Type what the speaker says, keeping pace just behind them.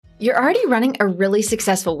You're already running a really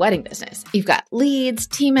successful wedding business. You've got leads,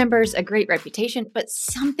 team members, a great reputation, but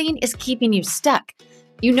something is keeping you stuck.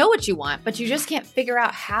 You know what you want, but you just can't figure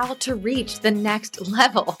out how to reach the next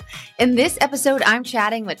level. In this episode, I'm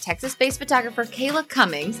chatting with Texas-based photographer Cayla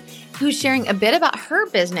Cummings, who's sharing a bit about her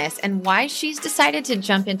business and why she's decided to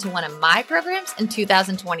jump into one of my programs in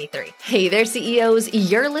 2023. Hey there, CEOs.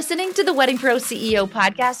 You're listening to the Wedding Pro CEO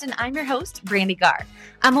podcast, and I'm your host, Brandy Garr.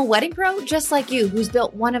 I'm a wedding pro just like you who's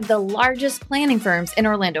built one of the largest planning firms in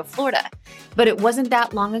Orlando, Florida. But it wasn't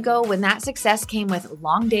that long ago when that success came with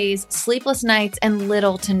long days, sleepless nights, and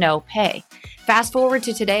little to no pay. Fast forward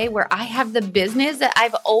to today where I have the business that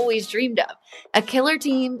I've always dreamed of, a killer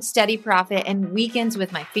team, steady profit, and weekends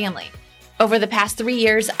with my family. Over the past 3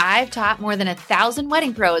 years, I've taught more than 1,000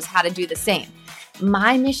 wedding pros how to do the same.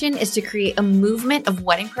 My mission is to create a movement of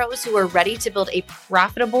wedding pros who are ready to build a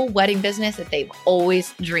profitable wedding business that they've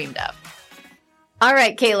always dreamed of. All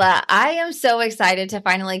right, Cayla, I am so excited to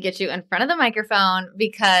finally get you in front of the microphone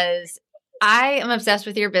because I am obsessed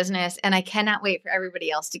with your business and I cannot wait for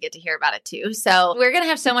everybody else to get to hear about it too. So we're going to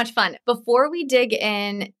have so much fun. Before we dig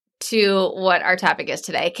in to what our topic is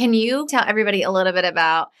today, can you tell everybody a little bit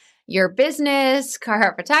about your business,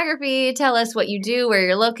 Carhartt Photography? Tell us what you do, where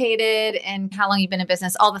you're located, and how long you've been in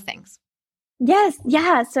business, all the things. Yes.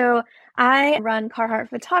 Yeah. So I run Carhartt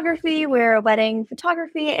Photography. We're a wedding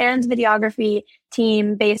photography and videography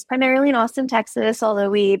team based primarily in Austin, Texas,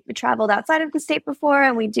 although we traveled outside of the state before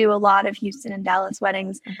and we do a lot of Houston and Dallas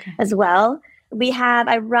weddings as well.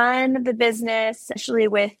 I run the business actually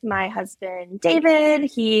with my husband, David.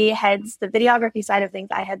 He heads the videography side of things.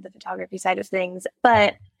 I head the photography side of things.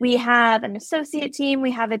 But we have an associate team.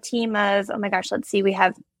 We have a team of, we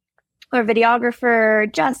have our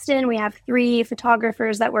videographer, Justin. We have 3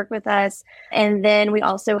 photographers that work with us. And then we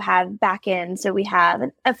also have back end. So we have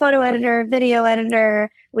a photo editor, video editor.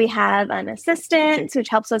 We have an assistant, which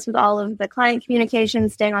helps us with all of the client communication,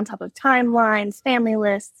 staying on top of timelines, family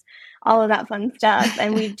lists, all of that fun stuff.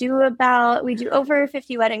 And we do over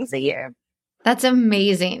 50 weddings a year. That's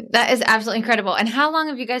amazing. That is absolutely incredible. And how long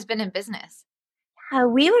have you guys been in business? I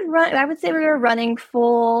would say we were running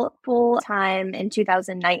full time in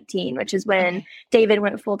 2019, which is when David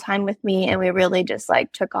went full time with me and we really just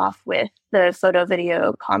took off with the photo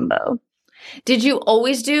video combo. Did you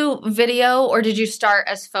always do video or did you start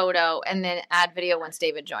as photo and then add video once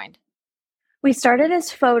David joined? We started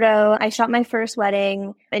as photo. I shot my first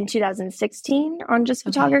wedding in 2016 on just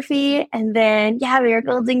photography. And then, we were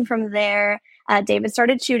building from there. David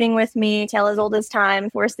started shooting with me till his oldest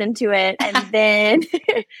time, forced into it. And then,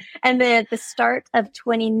 at the start of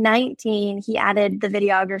 2019, he added the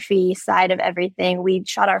videography side of everything. We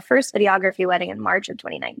shot our first videography wedding in March of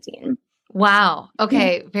 2019. Wow.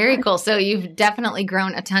 Okay. Very cool. So you've definitely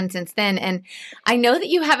grown a ton since then. And I know that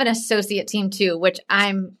you have an associate team too, which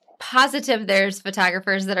I'm positive there's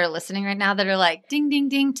photographers that are listening right now that are like, ding, ding,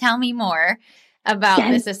 ding, tell me more about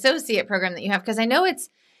this associate program that you have. Because I know it's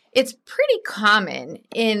pretty common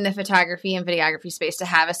in the photography and videography space to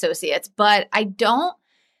have associates, but I don't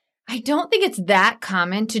think it's that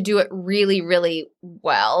common to do it really, really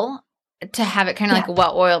well, to have it kind of like a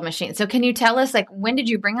well-oiled machine. So can you tell us, when did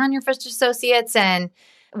you bring on your first associates and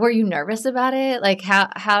were you nervous about it? How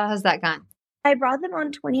has that gone? I brought them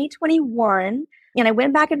on 2021. And I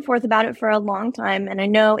went back and forth about it for a long time. And I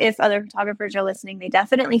know if other photographers are listening, they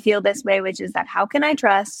definitely feel this way, which is that how can I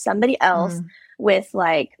trust somebody else with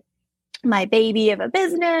my baby of a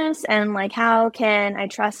business? And how can I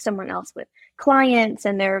trust someone else with clients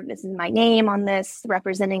and this is my name on this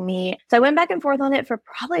representing me. So I went back and forth on it for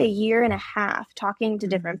probably 1.5 years, talking to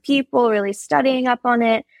different people, really studying up on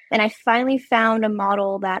it. And I finally found a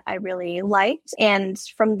model that I really liked. And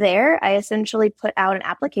from there, I essentially put out an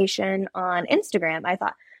application on Instagram. I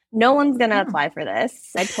thought, no one's going to apply for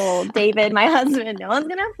this. I told David, my husband, no one's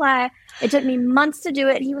going to apply. It took me months to do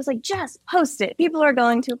it. He was like, just post it. People are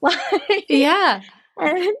going to apply. Yeah.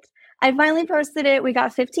 And I finally posted it. We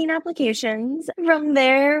got 15 applications. From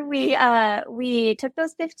there, we took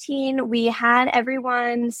those 15. We had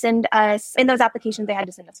everyone send us, in those applications, they had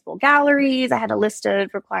to send us full galleries. I had a list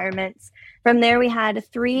of requirements. From there, we had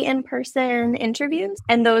 3 in-person interviews,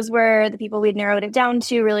 and those were the people we'd narrowed it down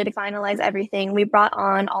to really to finalize everything. We brought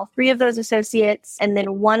on all 3 of those associates, and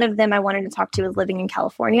then one of them I wanted to talk to was living in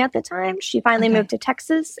California at the time. She finally moved to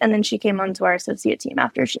Texas, and then she came onto our associate team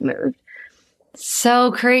after she moved.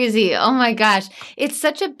 So crazy. Oh my gosh. It's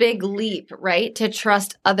such a big leap, right? To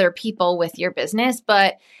trust other people with your business.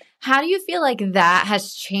 But how do you feel like that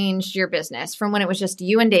has changed your business from when it was just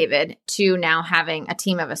you and David to now having a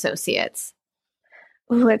team of associates?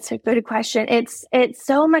 Oh, it's a good question. It's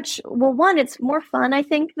so much. Well, one, it's more fun, I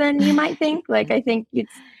think, than you might think. Like, I think you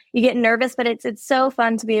get nervous, but it's so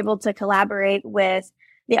fun to be able to collaborate with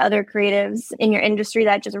the other creatives in your industry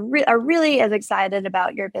that just are really as excited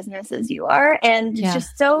about your business as you are, and it's Yeah.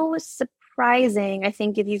 just so surprising. I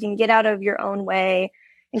think if you can get out of your own way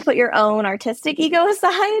and put your own artistic ego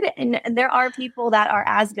aside. And there are people that are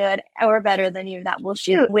as good or better than you that will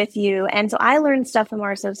shoot with you. And so I learn stuff from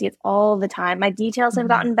our associates all the time. My details have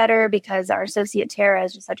gotten better because our associate Tara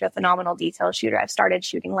is just such a phenomenal detail shooter. I've started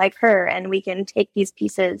shooting like her, and we can take these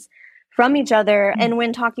pieces from each other. And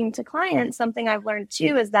when talking to clients, something I've learned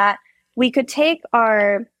too is that we could take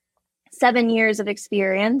our 7 years of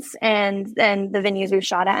experience and the venues we've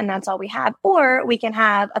shot at, and that's all we have. Or we can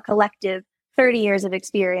have a collective 30 years of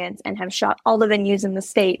experience and have shot all the venues in the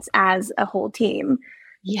States as a whole team.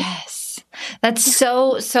 Yes. That's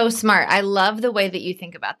so smart. I love the way that you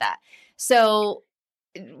think about that. So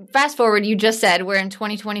fast forward, you just said we're in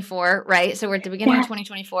 2024, right? So we're at the beginning of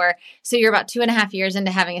 2024. So you're about 2.5 years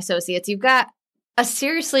into having associates. You've got a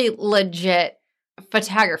seriously legit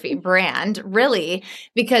photography brand, really,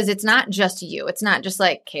 because it's not just you. It's not just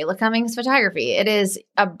like Cayla Cummings photography. It is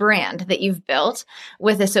a brand that you've built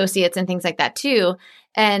with associates and things like that too.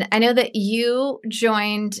 And I know that you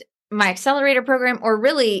joined my accelerator program, or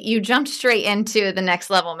really you jumped straight into the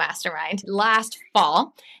Next Level Mastermind last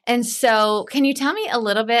fall. And so can you tell me a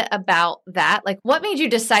little bit about that? Like, what made you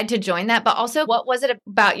decide to join that? But also, what was it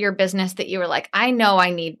about your business that you were like, I know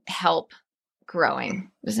I need help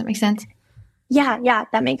growing? Does that make sense? Yeah,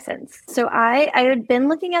 that makes sense. So I had been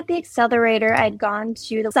looking at the accelerator. I'd gone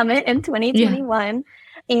to the summit in 2021,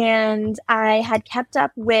 and I had kept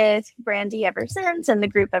up with Brandy ever since and the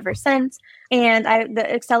group ever since. And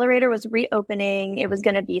the accelerator was reopening. It was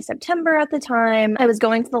going to be September at the time. I was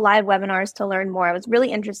going to the live webinars to learn more. I was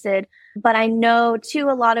really interested, but I know too,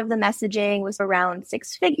 a lot of the messaging was around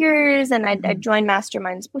 6 figures, and I'd joined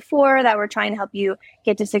masterminds before that were trying to help you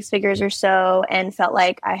get to 6 figures or so, and felt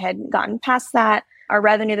like I had gotten past that. Our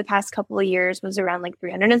revenue the past couple of years was around like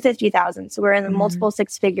 350,000. So we're in the multiple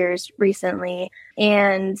 6 figures recently.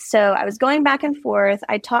 And so I was going back and forth.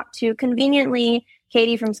 I talked to, conveniently,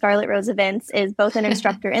 Katie from Scarlet Rose Events is both an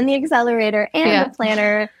instructor in the accelerator and a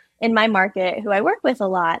planner in my market who I work with a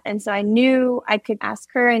lot. And so I knew I could ask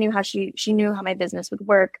her. I knew how she knew how my business would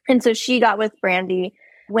work. And so she got with Brandy,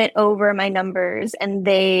 went over my numbers, and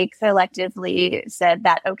they collectively said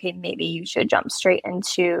that, okay, maybe you should jump straight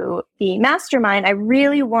into the mastermind. I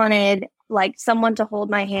really wanted like someone to hold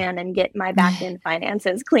my hand and get my back end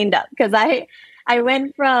finances cleaned up, because we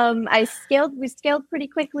scaled pretty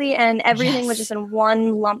quickly, and everything was just in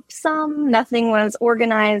one lump sum. Nothing was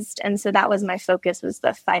organized. And so that was my focus, was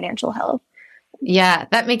the financial health. Yeah,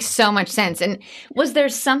 that makes so much sense. And was there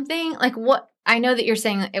something like, what, I know that you're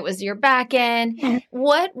saying it was your back end.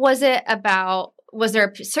 What was it about? Was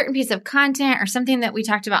there a certain piece of content or something that we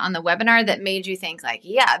talked about on the webinar that made you think like,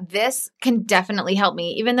 yeah, this can definitely help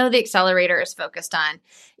me, even though the accelerator is focused on,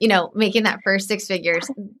 making that first 6 figures?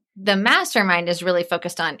 The mastermind is really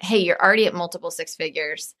focused on, hey, you're already at multiple 6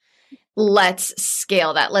 figures. Let's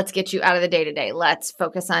scale that. Let's get you out of the day-to-day. Let's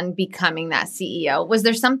focus on becoming that CEO. Was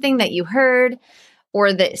there something that you heard,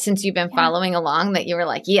 or that since you've been following along, that you were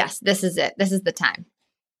like, yes, this is it. This is the time?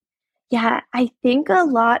 Yeah, I think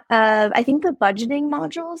the budgeting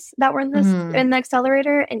modules that were in the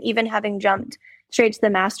accelerator, and even having jumped straight to the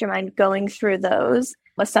mastermind, going through those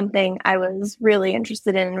was something I was really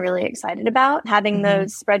interested in and really excited about. Having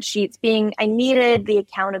those spreadsheets, I needed the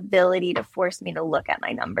accountability to force me to look at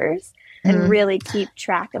my numbers and really keep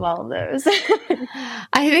track of all of those.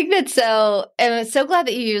 I think that's I'm so glad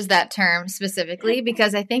that you used that term specifically,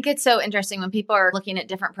 because I think it's so interesting when people are looking at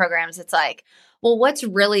different programs. It's like, well, what's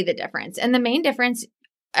really the difference? And the main difference,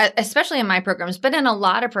 especially in my programs, but in a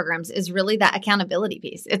lot of programs, is really that accountability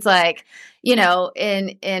piece. It's like, in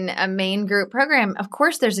a main group program, of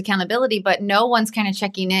course there's accountability, but no one's kind of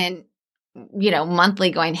checking in, monthly,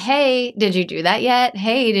 going, hey, did you do that yet?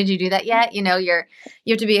 Hey, did you do that yet? You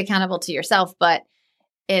have to be accountable to yourself. But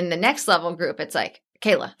in the Next Level group, it's like,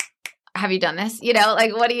 Cayla, have you done this?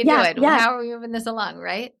 Like, what are you doing? Yeah. How are we moving this along?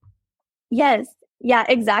 Right? Yes. Yeah,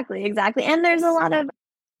 exactly. And there's a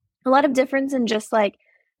lot of difference in just like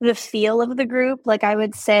the feel of the group. Like, I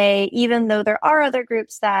would say, even though there are other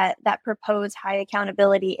groups that propose high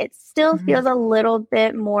accountability, it still feels a little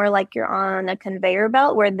bit more like you're on a conveyor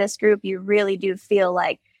belt, where this group, you really do feel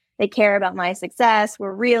like they care about my success.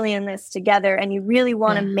 We're really in this together, and you really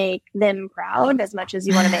want to make them proud as much as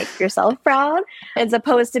you want to make yourself proud, as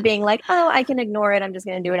opposed to being like, oh, I can ignore it. I'm just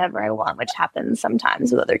going to do whatever I want, which happens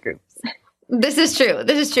sometimes with other groups. This is true.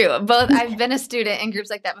 This is true. Both I've been a student in groups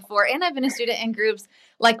like that before, and I've been a student in groups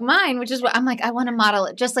like mine, which is what I'm like, I want to model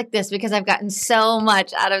it just like this because I've gotten so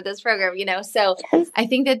much out of this program, So I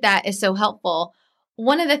think that is so helpful.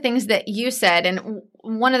 One of the things that you said, and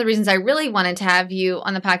one of the reasons I really wanted to have you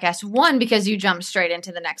on the podcast, one, because you jumped straight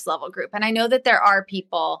into the next level group. And I know that there are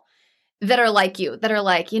people that are like you, that are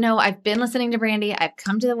like, I've been listening to Brandy, I've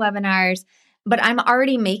come to the webinars, but I'm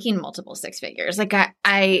already making multiple six figures. Like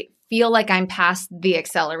I feel like I'm past the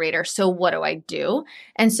accelerator. So what do I do?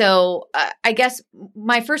 And so I guess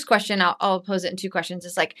my first question, I'll pose it in two questions,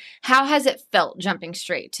 is like, how has it felt jumping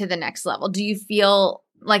straight to the next level? Do you feel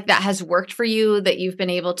like that has worked for you, that you've been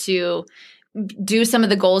able to do some of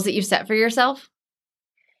the goals that you've set for yourself?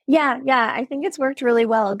 Yeah. I think it's worked really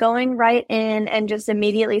well. Going right in and just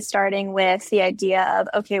immediately starting with the idea of,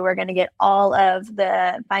 okay, we're going to get all of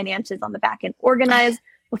the finances on the back end organized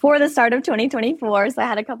before the start of 2024. So I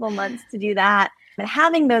had a couple months to do that. And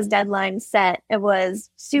having those deadlines set, it was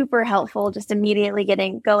super helpful, just immediately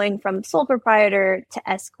going from sole proprietor to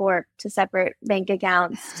S Corp to separate bank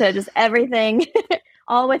accounts to just everything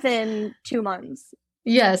all within 2 months.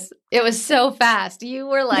 Yes, it was so fast. You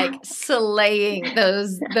were like slaying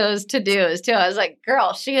those to-dos too. I was like,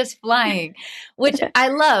 girl, she is flying, which I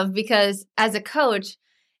love, because as a coach,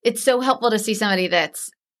 it's so helpful to see somebody that's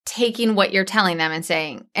taking what you're telling them and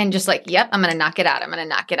saying, and just like, yep, I'm going to knock it out. I'm going to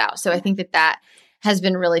knock it out. So I think that has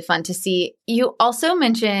been really fun to see. You also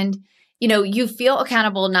mentioned, you feel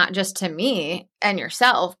accountable not just to me and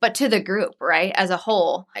yourself, but to the group, right? As a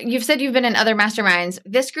whole. You've said you've been in other masterminds.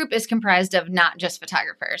 This group is comprised of not just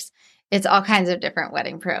photographers. It's all kinds of different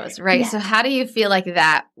wedding pros, right? Yeah. So how do you feel like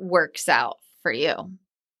that works out for you?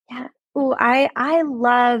 Yeah. Oh,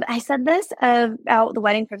 I said this about the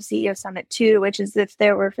Wedding Pro CEO Summit too, which is if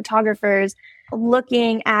there were photographers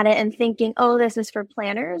looking at it and thinking, oh, this is for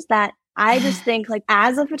planners, that I just think, like,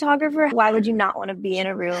 as a photographer, why would you not want to be in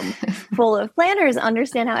a room full of planners,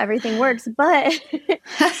 understand how everything works? But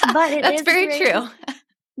that's very true.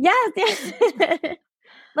 Yes.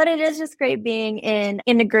 But it is just great being in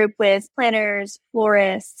a group with planners,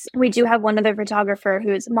 florists. We do have one other photographer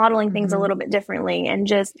who's modeling things a little bit differently, and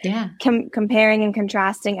just comparing and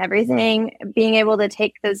contrasting everything, being able to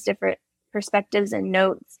take those different perspectives and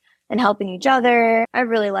notes and helping each other. I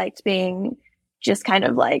really liked being just kind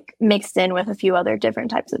of like mixed in with a few other different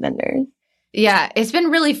types of vendors. Yeah, it's been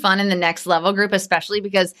really fun in the next level group, especially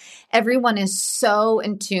because everyone is so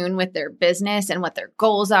in tune with their business and what their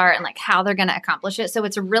goals are and like how they're going to accomplish it. So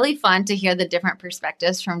it's really fun to hear the different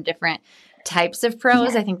perspectives from different types of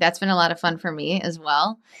pros. I think that's been a lot of fun for me as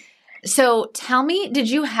well. So tell me, did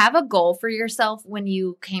you have a goal for yourself when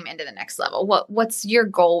you came into the next level? What's your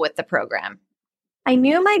goal with the program? I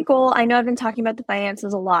knew my goal. I know I've been talking about the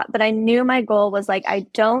finances a lot, but I knew my goal was like, I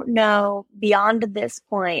don't know beyond this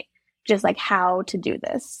point, just like how to do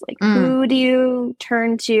this. Like, who do you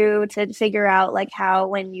turn to figure out like how,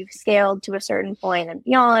 when you've scaled to a certain point and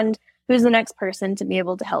beyond, who's the next person to be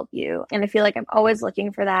able to help you? And I feel like I'm always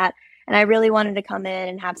looking for that. And I really wanted to come in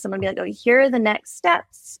and have someone be like, oh, here are the next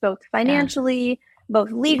steps, both financially,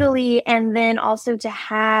 both legally, and then also to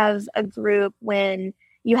have a group when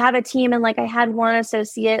you have a team. And like, I had one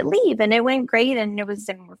associate leave and it went great and it was,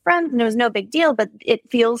 and we're friends and it was no big deal, but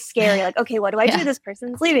it feels scary. Like, okay, what do I do? This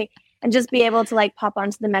person's leaving. And just be able to like pop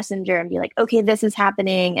onto the messenger and be like, okay, this is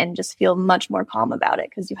happening, and just feel much more calm about it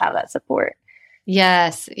because you have that support.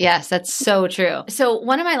 Yes, that's so true. So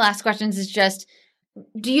one of my last questions is just,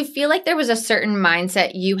 do you feel like there was a certain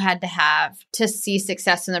mindset you had to have to see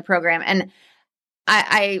success in the program? And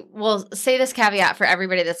I will say this caveat for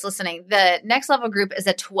everybody that's listening. The Next Level Group is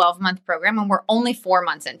a 12-month program, and we're only 4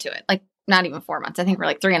 months into it. Like, not even 4 months. I think we're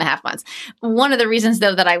like 3.5 months. One of the reasons,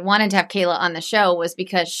 though, that I wanted to have Cayla on the show was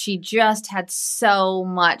because she just had so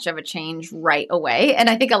much of a change right away. And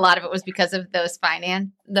I think a lot of it was because of the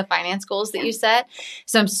finance goals that you set.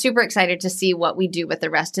 So I'm super excited to see what we do with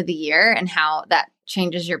the rest of the year and how that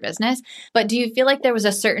changes your business. But do you feel like there was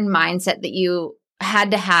a certain mindset that you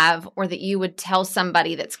had to have, or that you would tell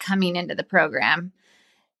somebody that's coming into the program,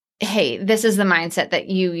 hey, this is the mindset that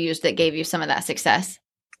you used that gave you some of that success?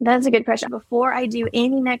 That's a good question. Before I do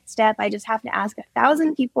any next step, I just have to ask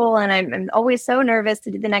 1,000 people, and I'm always so nervous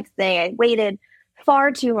to do the next thing. I waited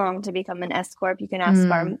far too long to become an S Corp. You can ask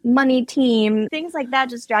our money team, things like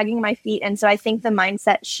that, just dragging my feet. And so I think the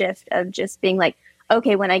mindset shift of just being like,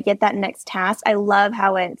 okay, when I get that next task, I love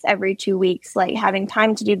how it's every 2 weeks, like having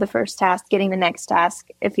time to do the first task, getting the next task,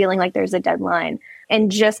 feeling like there's a deadline, and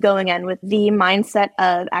just going in with the mindset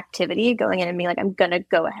of activity, going in and being like, I'm going to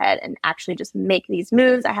go ahead and actually just make these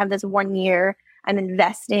moves. I have this 1 year I'm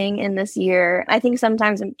investing in this year. I think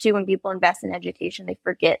sometimes too, when people invest in education, they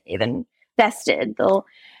forget they've invested. They'll,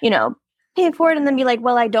 pay for it and then be like,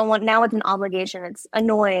 well, I don't want, now it's an obligation. It's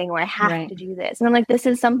annoying, or I have to do this. And I'm like, this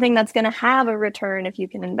is something that's going to have a return if you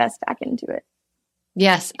can invest back into it.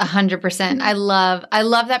 Yes, 100%. I love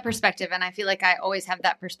that perspective. And I feel like I always have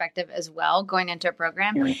that perspective as well going into a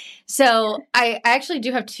program. So I actually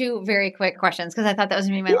do have two very quick questions, because I thought that was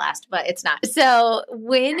going to be my last, but it's not. So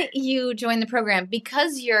when you join the program,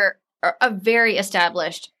 because you're a very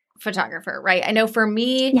established photographer, right? I know for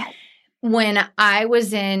me, when I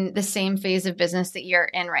was in the same phase of business that you're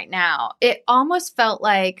in right now, it almost felt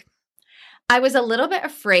like I was a little bit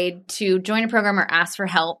afraid to join a program or ask for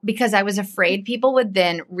help, because I was afraid people would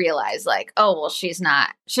then realize like, oh, well, she doesn't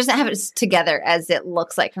have it together as it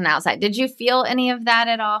looks like from the outside. Did you feel any of that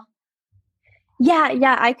at all?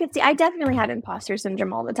 Yeah. I could see, I definitely had imposter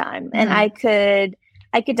syndrome all the time. And I could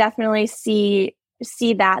definitely see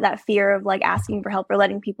that fear of like asking for help or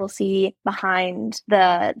letting people see behind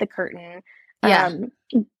the curtain.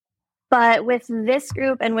 But with this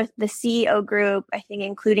group and with the CEO group, I think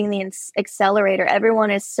including the accelerator,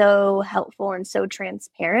 everyone is so helpful and so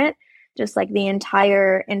transparent. Just like the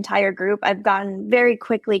entire group, I've gotten very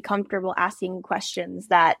quickly comfortable asking questions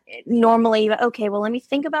that normally, okay, well, let me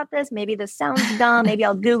think about this. Maybe this sounds dumb. Maybe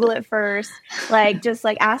I'll Google it first. Like, just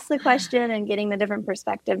like ask the question and getting the different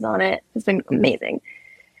perspectives on it has been amazing.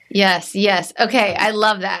 Yes. Okay. I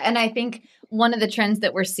love that. And I think one of the trends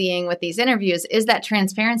that we're seeing with these interviews is that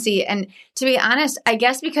transparency. And to be honest, I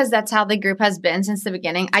guess because that's how the group has been since the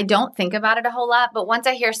beginning, I don't think about it a whole lot. But once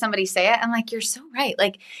I hear somebody say it, I'm like, you're so right.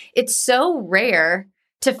 Like, it's so rare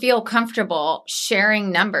to feel comfortable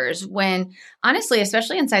sharing numbers when, honestly,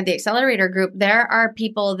 especially inside the accelerator group, there are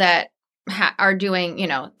people that are doing,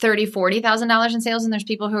 $30,000, $40,000 in sales, and there's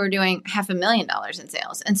people who are doing $500,000 in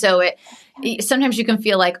sales. And so sometimes you can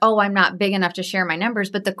feel like, oh, I'm not big enough to share my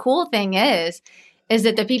numbers. But the cool thing is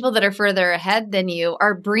that the people that are further ahead than you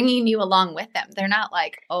are bringing you along with them. They're not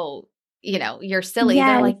like, oh, you're silly. Yes.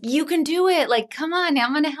 They're like, you can do it. Like, come on,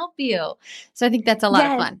 I'm going to help you. So I think that's a lot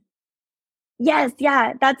of fun. Yes.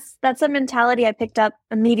 Yeah. That's a mentality I picked up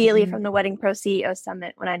immediately from the Wedding Pro CEO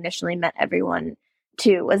Summit when I initially met everyone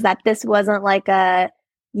too, was that this wasn't like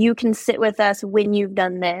you can sit with us when you've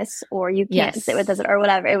done this, or you can't sit with us or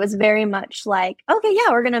whatever. It was very much like, okay, yeah,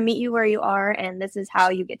 we're going to meet you where you are, and this is how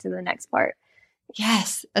you get to the next part.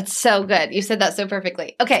 Yes, that's so good. You said that so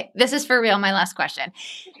perfectly. Okay, this is for real. My last question.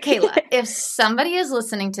 Cayla, if somebody is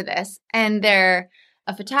listening to this and they're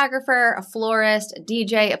a photographer, a florist, a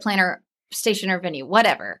DJ, a planner, station or venue,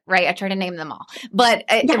 whatever, right? I try to name them all, but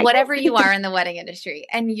whatever you are in the wedding industry,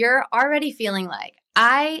 and you're already feeling like,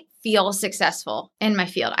 I feel successful in my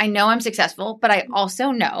field. I know I'm successful, but I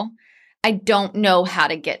also know I don't know how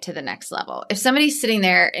to get to the next level. If somebody's sitting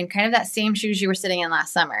there in kind of that same shoes you were sitting in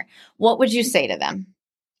last summer, what would you say to them?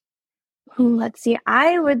 Let's see.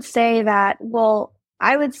 I would say,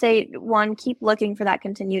 one, keep looking for that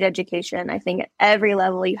continued education. I think at every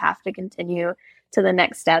level you have to continue to the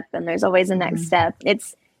next step, and there's always a next step.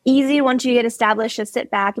 It's easy once you get established to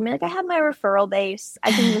sit back and be like, I have my referral base.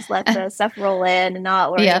 I can just let the stuff roll in and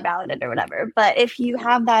not worry about it or whatever. But if you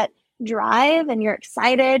have that drive and you're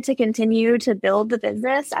excited to continue to build the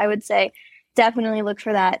business, I would say definitely look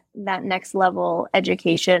for that next level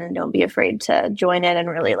education, and don't be afraid to join it and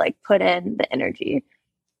really like put in the energy.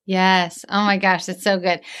 Yes. Oh my gosh, that's so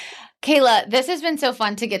good. Cayla, this has been so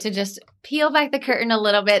fun to get to just peel back the curtain a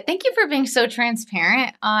little bit. Thank you for being so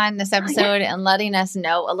transparent on this episode and letting us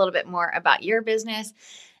know a little bit more about your business.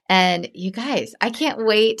 And you guys, I can't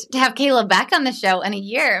wait to have Cayla back on the show in a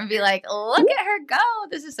year and be like, look at her go.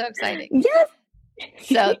 This is so exciting. Yes.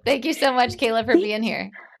 So thank you so much, Cayla, for being here.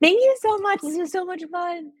 Thank you so much. This was so much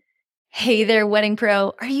fun. Hey there, Wedding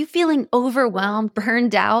Pro. Are you feeling overwhelmed,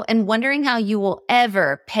 burned out, and wondering how you will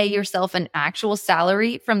ever pay yourself an actual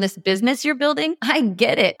salary from this business you're building? I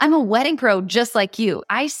get it. I'm a wedding pro just like you.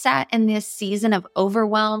 I sat in this season of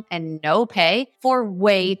overwhelm and no pay for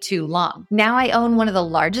way too long. Now I own one of the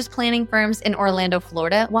largest planning firms in Orlando,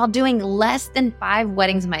 Florida, while doing less than 5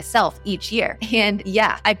 weddings myself each year. And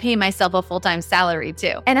yeah, I pay myself a full-time salary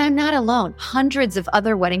too. And I'm not alone. Hundreds of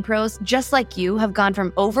other wedding pros just like you have gone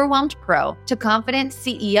from overwhelmed pro to confident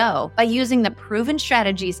CEO by using the proven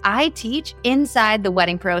strategies I teach inside the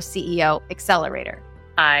Wedding Pro CEO Accelerator.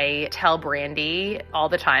 I tell Brandy all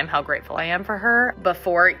the time how grateful I am for her.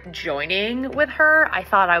 Before joining with her, I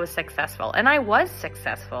thought I was successful, and I was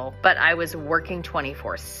successful, but I was working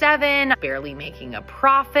 24/7, barely making a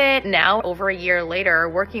profit. Now, over a year later,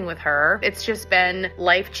 working with her, it's just been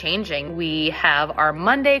life-changing. We have our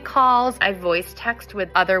Monday calls. I voice text with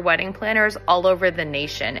other wedding planners all over the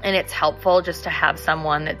nation, and it's helpful just to have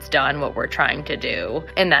someone that's done what we're trying to do.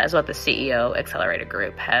 And that is what the CEO Accelerator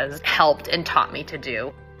Group has helped and taught me to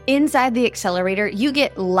do. Inside the Accelerator, you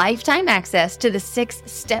get lifetime access to the 6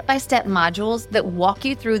 step-by-step modules that walk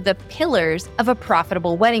you through the pillars of a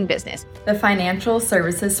profitable wedding business. The financial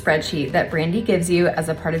services spreadsheet that Brandy gives you as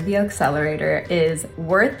a part of the Accelerator is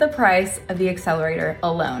worth the price of the Accelerator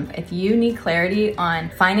alone. If you need clarity on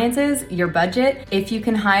finances, your budget, if you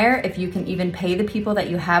can hire, if you can even pay the people that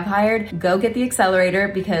you have hired, go get the Accelerator,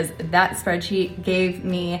 because that spreadsheet gave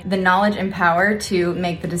me the knowledge and power to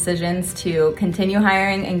make the decisions to continue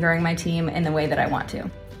hiring and growing my team in the way that I want to.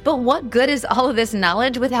 But what good is all of this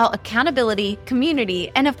knowledge without accountability, community,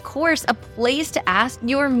 and of course, a place to ask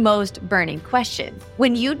your most burning question?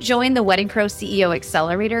 When you join the Wedding Pro CEO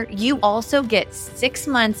Accelerator, you also get 6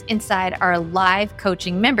 months inside our live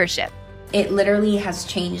coaching membership. It literally has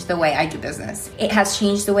changed the way I do business. It has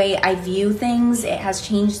changed the way I view things. It has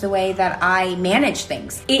changed the way that I manage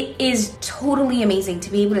things. It is totally amazing to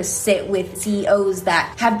be able to sit with CEOs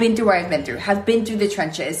that have been through what I've been through, have been through the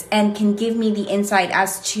trenches, and can give me the insight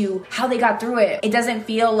as to how they got through it. It doesn't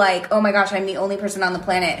feel like, oh my gosh, I'm the only person on the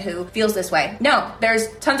planet who feels this way. No, there's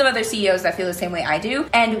tons of other CEOs that feel the same way I do,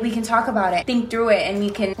 and we can talk about it, think through it, and we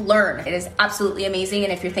can learn. It is absolutely amazing,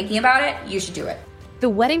 and if you're thinking about it, you should do it. The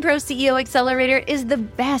Wedding Pro CEO Accelerator is the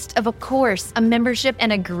best of a course, a membership,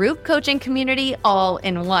 and a group coaching community all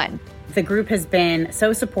in one. The group has been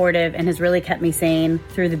so supportive and has really kept me sane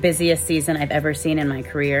through the busiest season I've ever seen in my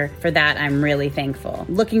career. For that, I'm really thankful.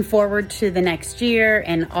 Looking forward to the next year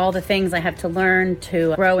and all the things I have to learn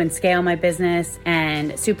to grow and scale my business,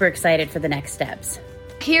 and super excited for the next steps.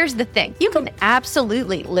 Here's the thing. You can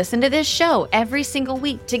absolutely listen to this show every single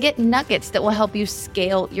week to get nuggets that will help you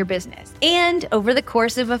scale your business. And over the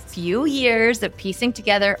course of a few years of piecing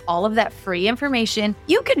together all of that free information,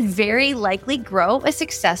 you could very likely grow a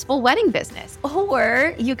successful wedding business.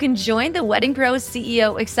 Or you can join the Wedding Pro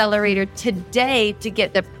CEO Accelerator today to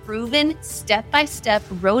get the proven step-by-step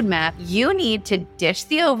roadmap you need to ditch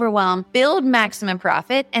the overwhelm, build maximum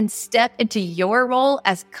profit, and step into your role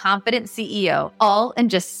as confident CEO, all in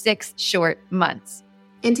just 6 short months.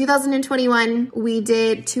 In 2021, we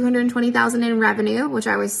did $220,000 in revenue, which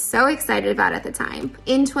I was so excited about at the time.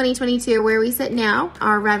 In 2022, where we sit now,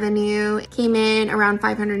 our revenue came in around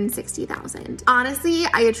 $560,000. Honestly,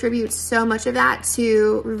 I attribute so much of that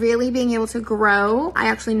to really being able to grow. I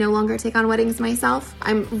actually no longer take on weddings myself.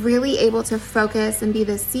 I'm really able to focus and be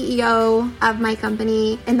the CEO of my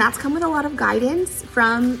company, and that's come with a lot of guidance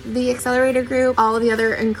from the Accelerator Group, all of the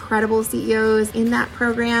other incredible CEOs in that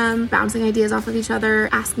program, bouncing ideas off of each other,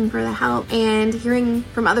 asking for the help, and hearing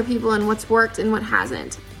from other people and what's worked and what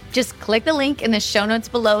hasn't. Just click the link in the show notes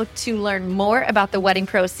below to learn more about the Wedding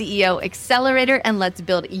Pro CEO Accelerator, and let's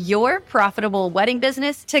build your profitable wedding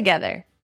business together.